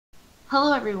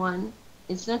Hello everyone,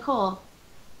 it's Nicole.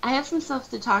 I have some stuff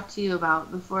to talk to you about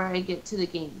before I get to the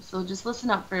game, so just listen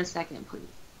up for a second, please.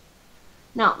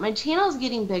 Now, my channel is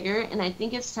getting bigger, and I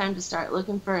think it's time to start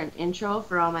looking for an intro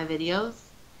for all my videos.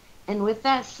 And with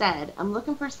that said, I'm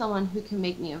looking for someone who can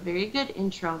make me a very good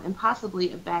intro and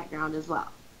possibly a background as well.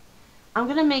 I'm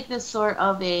going to make this sort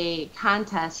of a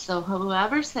contest, so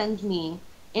whoever sends me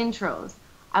intros,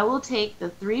 I will take the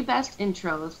 3 best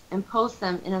intros and post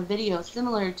them in a video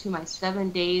similar to my 7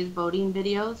 days voting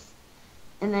videos.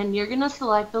 And then you're going to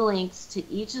select the links to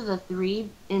each of the 3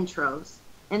 intros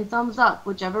and thumbs up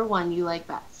whichever one you like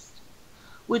best.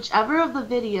 Whichever of the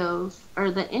videos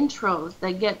or the intros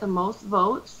that get the most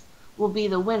votes will be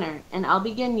the winner, and I'll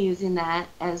begin using that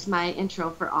as my intro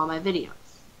for all my videos.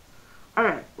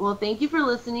 Alright, well thank you for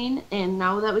listening, and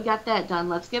now that we got that done,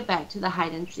 let's get back to the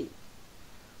hide and seek.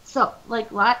 So,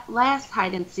 like last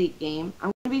hide and seek game,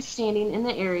 I'm going to be standing in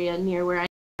the area near where I am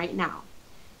right now.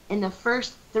 And the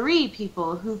first 3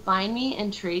 people who find me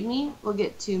and trade me will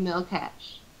get 2 mil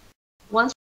cash.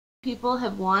 Once people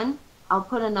have won, I'll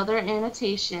put another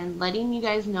annotation letting you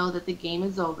guys know that the game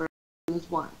is over and who's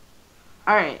won.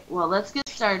 Alright, well let's get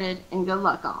started and good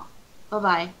luck all. Bye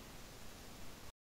bye.